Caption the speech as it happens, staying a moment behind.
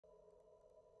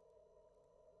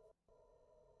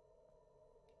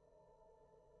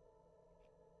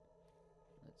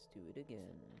do it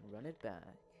again. Run it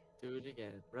back. Do it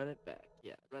again. Run it back.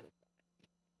 Yeah, run it back.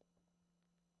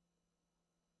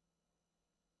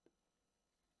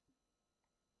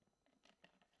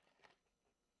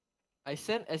 I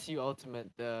sent SU Ultimate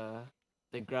the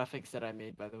graphics that I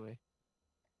made, by the way.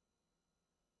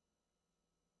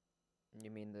 You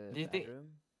mean the Do you think?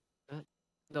 bedroom?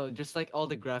 No, just like all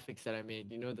the graphics that I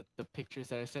made. You know the pictures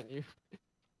that I sent you.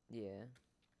 Yeah.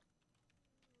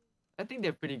 I think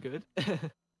they're pretty good.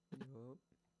 Yup.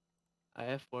 I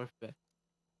have forfeit.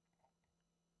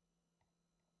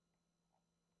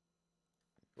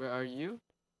 Where are you?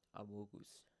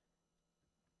 Amogus.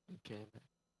 Okay, man.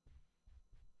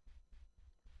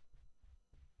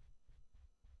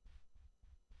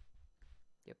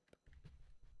 Yep.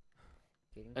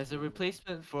 Getting As a to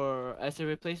replacement for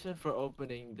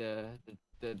opening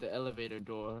the elevator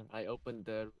door, I opened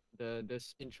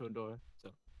this intro door.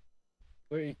 So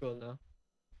we're equal now.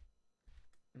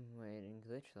 wait in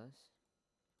glitchless.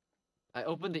 I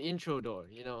opened the intro door,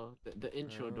 you know, the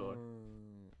intro door.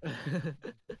 Oh,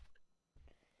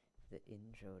 the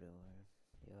intro door.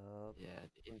 Yup. Yeah,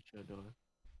 the intro door.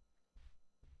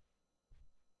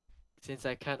 Since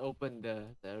I can't open the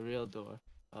real door,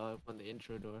 I'll open the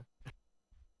intro door.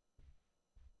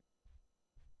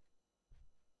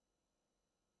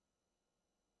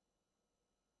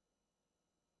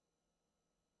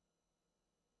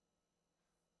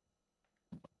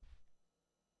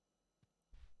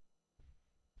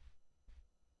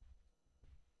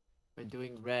 We're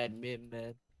doing rad meme,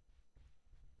 man.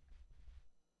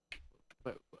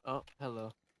 But oh,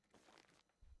 hello.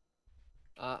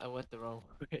 I went the wrong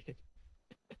way.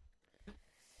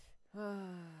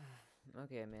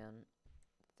 Okay, man.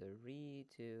 3,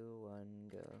 2, 1,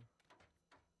 go.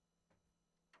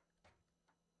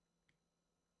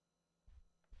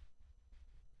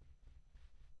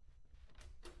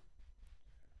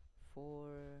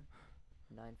 Four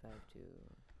 952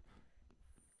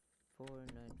 4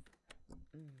 9.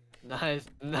 Nice,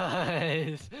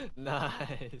 nice,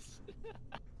 nice.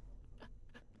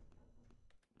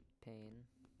 Pain.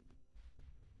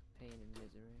 Pain and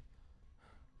misery.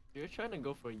 You're trying to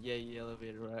go for yay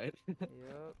elevator, right?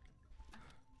 Yup.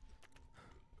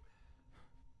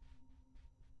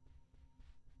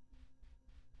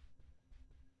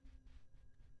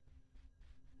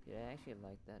 Yeah, I actually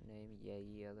like that name,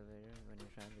 Yay Elevator, when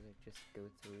you're trying to like, just go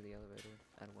through the elevator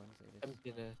at once. Like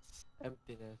Emptiness,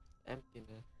 emptiness,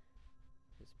 emptiness.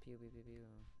 just pew pew pew pew.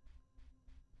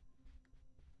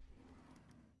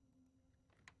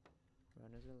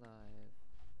 Runners alive.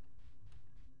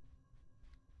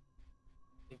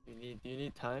 Think do you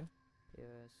need time?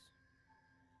 Yes.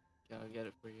 Okay, I'll get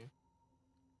it for you.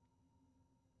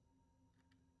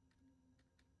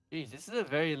 Jeez, this is a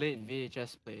very late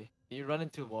VHS play. Do you run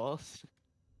into walls?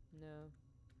 No.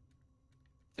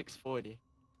 640.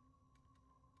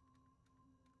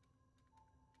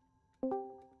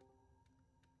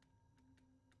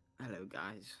 Hello,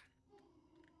 guys.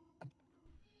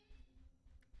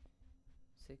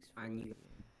 640. I need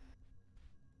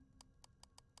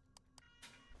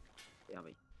yeah,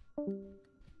 wait.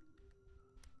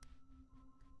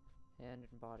 Hand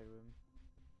and body room.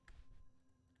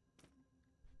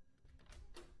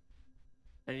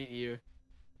 I need ear.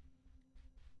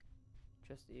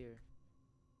 Just ear.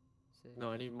 Six.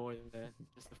 No, I need more than that.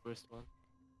 Just the first one.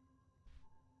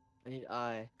 I need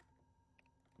eye.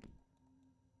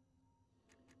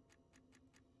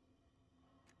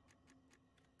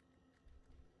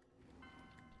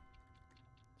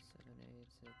 7, 8,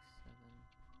 6,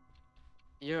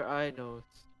 7. Ear, eye, nose.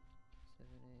 7,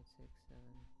 8, 6, 7.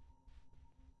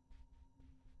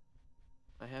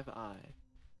 I have eye.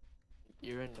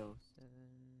 Ear and nose. 7,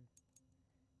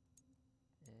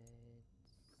 8,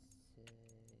 6,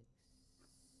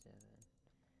 7.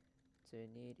 So you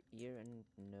need ear and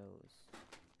nose.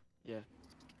 Yeah.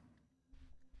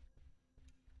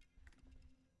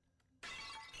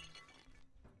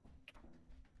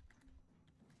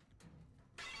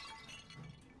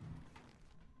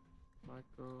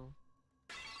 Marco.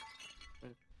 Where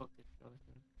the fuck is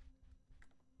Jonathan?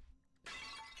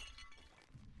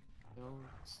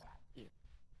 Nose. Ear.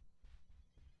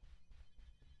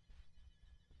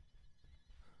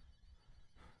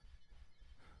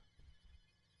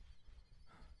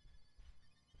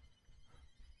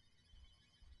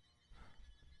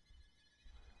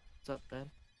 What's up, man?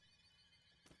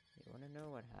 You wanna know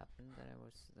what happened that I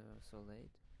was so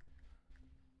late?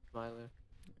 Smiler.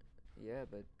 Yeah,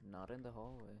 but not in the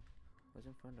hallway. It was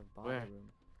in front of body Where?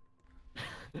 room.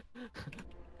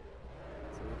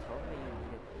 So you told me you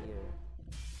needed ear,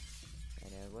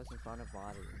 and it was in front of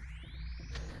body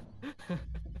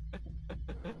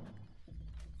room.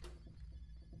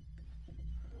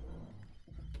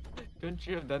 Shouldn't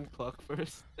you have done clock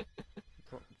first?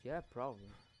 Yeah, probably.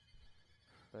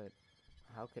 But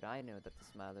how could I know that the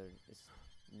smiler is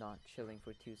not chilling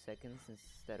for 2 seconds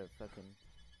instead of fucking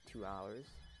 2 hours?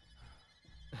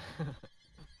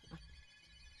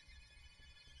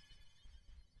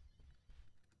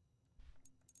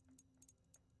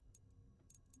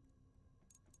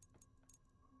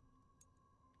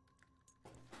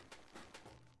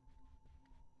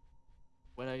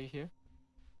 When are you here?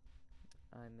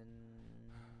 I'm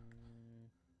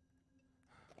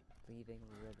leaving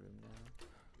the red room now.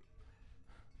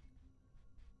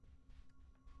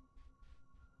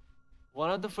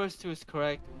 One of the first two is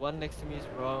correct. One next to me is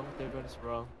wrong. Third one is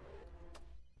wrong.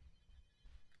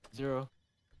 0.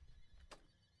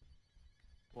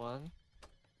 1.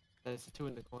 There's 2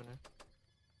 in the corner.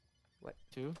 What?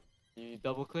 2. You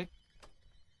double click.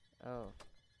 Oh.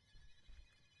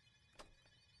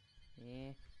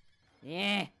 Yeah.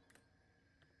 Yeah!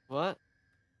 What?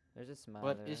 There's a smiler.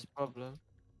 What is problem?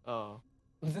 Oh.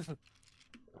 A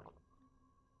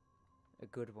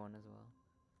good one as well.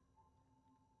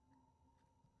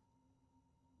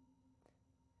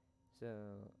 So,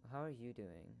 how are you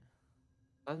doing?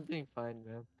 I'm doing fine,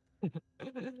 man.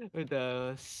 With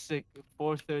the sick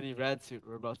 4:30 rad suit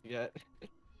we're about to get.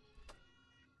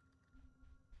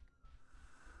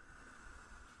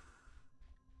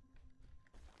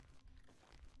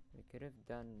 We could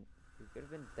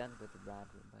have been done with the rad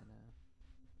room by now.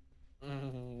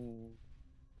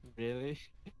 Really?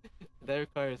 That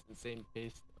requires insane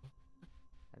pace, though.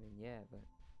 I mean, yeah, but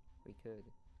we could.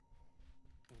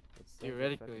 Instead, you're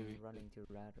Theoretically, fucking we could. running to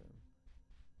rad room.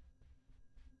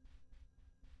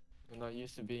 I'm not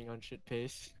used to being on shit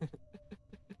pace.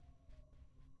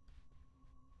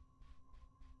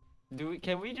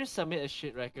 Can we just submit a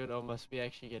shit record, or must we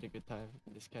actually get a good time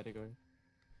in this category?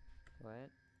 What?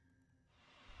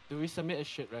 Do we submit a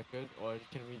shit record, or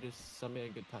can we just submit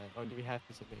a good time, or do we have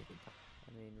to submit a good time?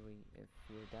 I mean, if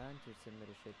you're down to submit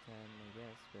a shit time, I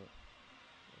guess, but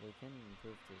we can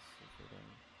improve this if we're done.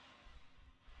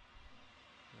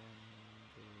 1,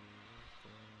 2,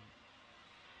 3.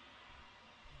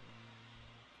 1,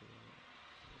 2, 3.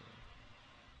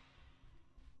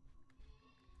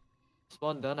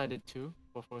 Spawn done. I did 2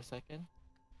 for a second.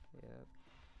 Yep.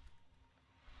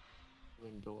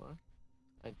 Doing door.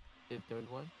 I did third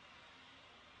one.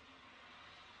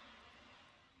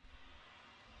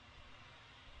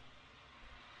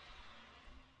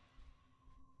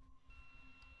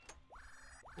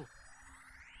 Ooh.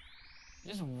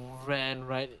 Just ran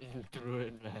right in through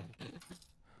it, man.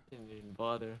 Didn't even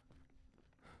bother.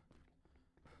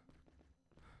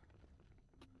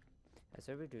 I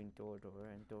started doing door,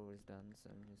 and door was done, so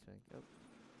I'm just like, oh,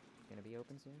 gonna be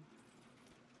open soon?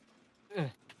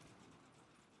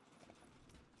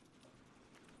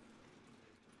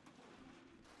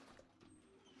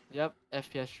 Yep,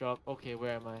 FPS drop. Okay,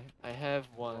 where am I? I have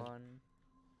 1. 1.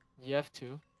 You have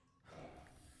 2.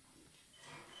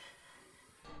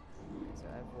 So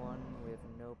I have 1 with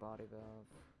no body valve.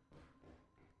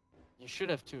 You should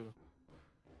have 2.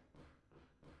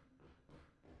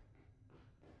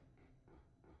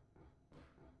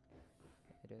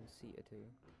 I don't see a 2.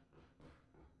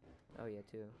 Oh yeah,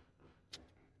 2.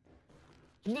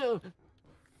 No!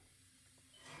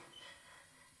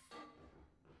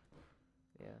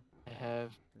 Yeah. I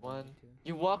have there's 1. only 2.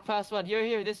 You walk past 1.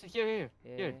 Here. This is here.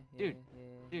 Yeah, Here, dude. yeah,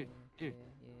 dude, yeah, dude. yeah.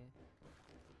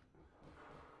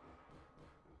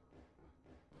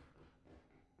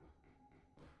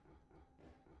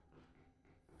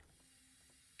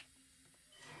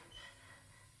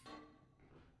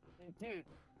 Dude.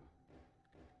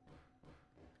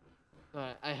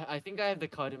 I think I have the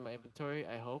card in my inventory.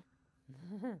 I hope.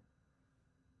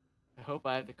 I hope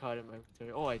I have the card in my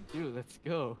inventory. Oh, I do. Let's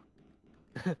go.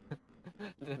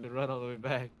 Then to run all the way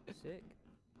back. Sick.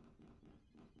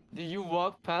 Did you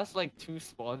walk past like 2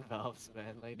 spawn valves,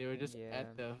 man? Like they were just Yeah.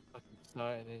 at the fucking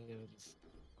start, and then you know just.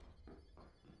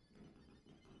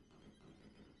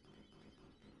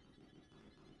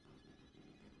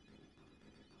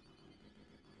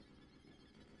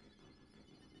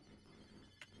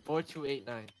 Four, 2, 8,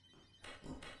 9.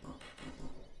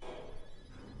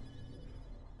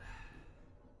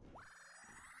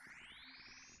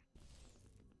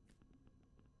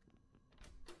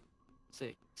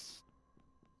 Six.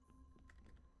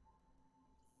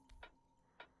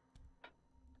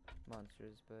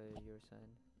 Monsters by your side.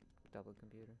 Double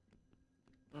computer.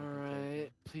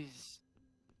 Alright, please.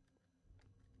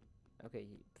 Okay,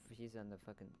 he's on the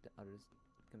fucking other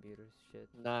computer shit.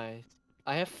 Nice.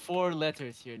 I have 4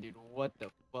 letters here, dude. What the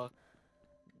fuck?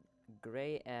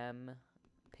 Gray M,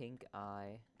 pink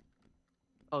I.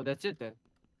 Oh, that's it then.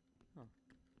 Oh.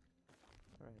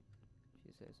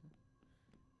 say so.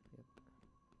 Yep.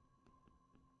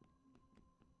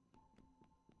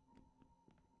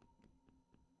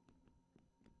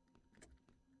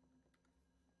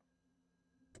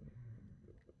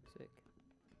 Sick.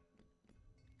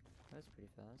 That's pretty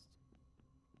fast.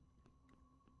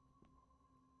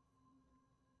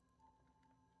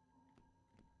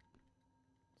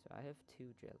 So I have 2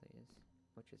 jellies,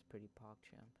 which is pretty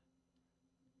PogChamp.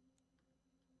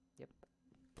 Yep.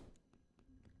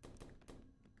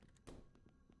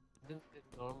 Isn't it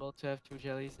normal to have 2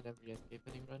 jellies in every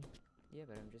escaping run? Yeah,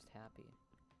 but I'm just happy.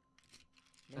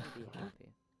 Never be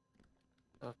happy.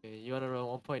 Okay, you wanna run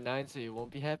 1.9 so you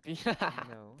won't be happy?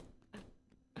 No.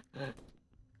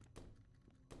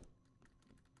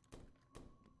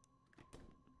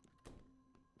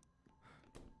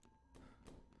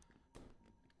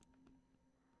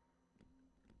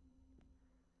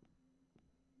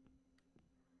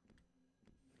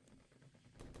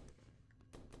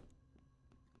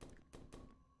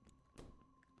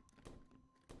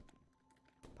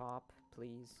 Pop,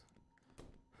 please.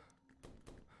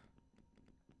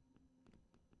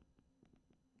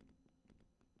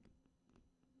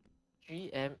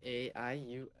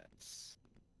 GMAIUS.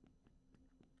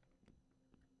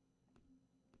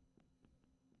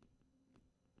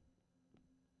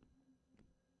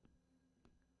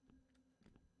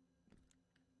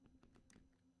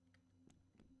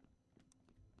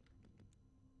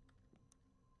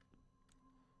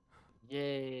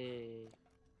 Yay.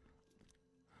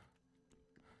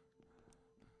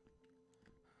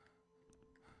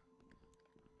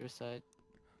 Your side.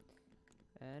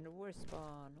 And we're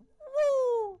spawn.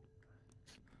 Woo!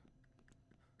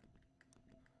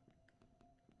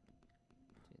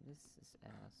 Dude, this is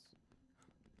ass.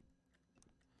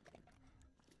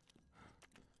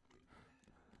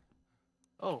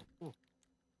 Oh, ooh,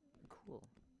 Cool.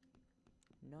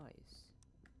 Nice.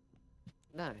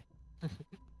 nice. You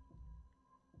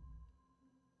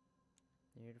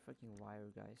hear the fucking wire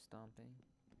guy stomping?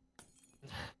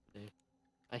 Dude,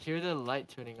 I hear the light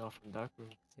turning off from Darkroom.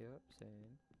 Yep,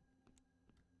 same.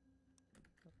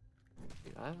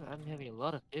 Dude, I'm having a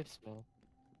lot of ifs, man.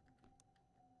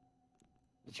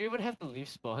 Did you even have to leave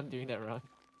spawn during that round?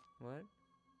 What?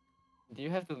 Do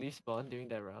you have to leave spawn during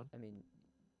that round? I mean,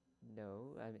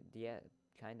 no. I mean, yeah,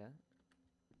 kinda.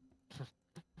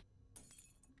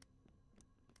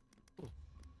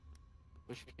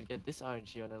 Wish we could get this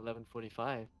RNG on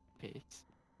 11:45 pace.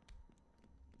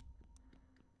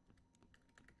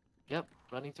 Yep,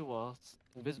 running to walls.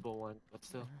 Invisible one, but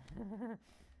still. Alright,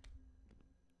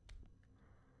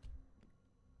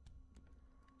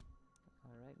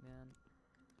 man.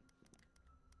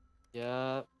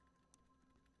 Yeah.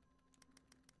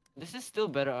 This is still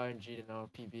better RNG than our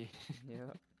PB.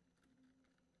 Yep.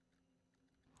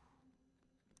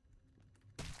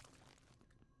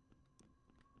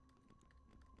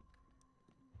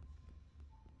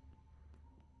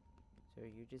 So are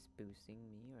you just boosting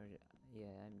me, or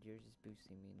yeah, you're just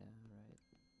boosting me now, right?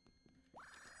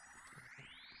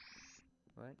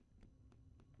 What?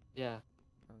 Yeah.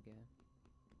 Okay.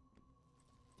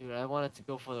 Dude, I wanted to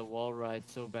go for the wall ride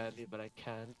so badly, but I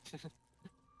can't.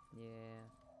 Yeah.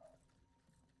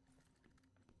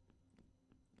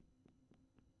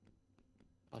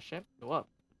 Oh, shit. Go up.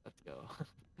 Let's go.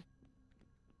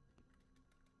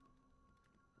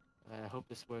 I hope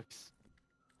this works.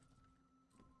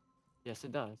 Yes,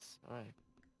 it does. Alright.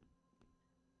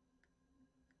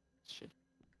 Shit.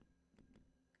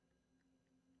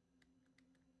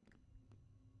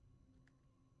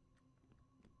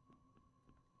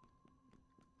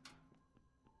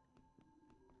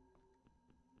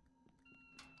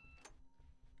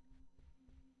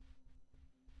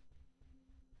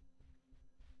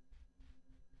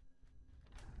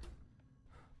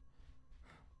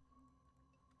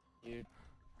 Dude.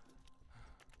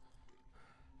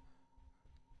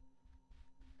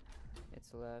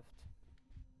 It's left.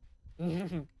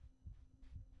 Yup.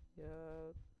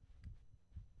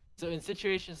 So in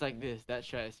situations like this, that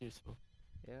strat is useful.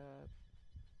 Yup.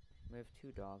 We have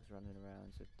 2 dogs running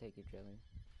around, so take it, Jelly.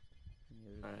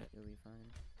 Alright. You'll be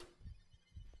fine.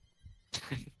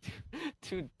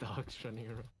 Two dogs running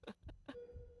around.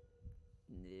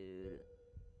 Dude.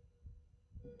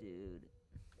 Dude.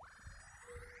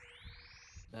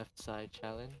 Left side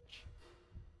challenge.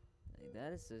 Like,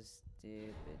 that is so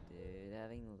stupid, dude.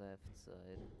 Having left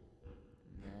side.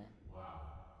 Nah. Wow,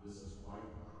 this is quite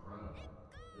incredible.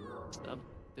 You're a Sub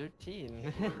rookie. 13. You're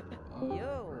at the top of your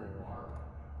Yo! grade bar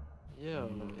right now. Yo,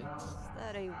 When you it's power Is max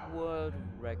that a out, world then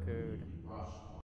you will record? really be crushing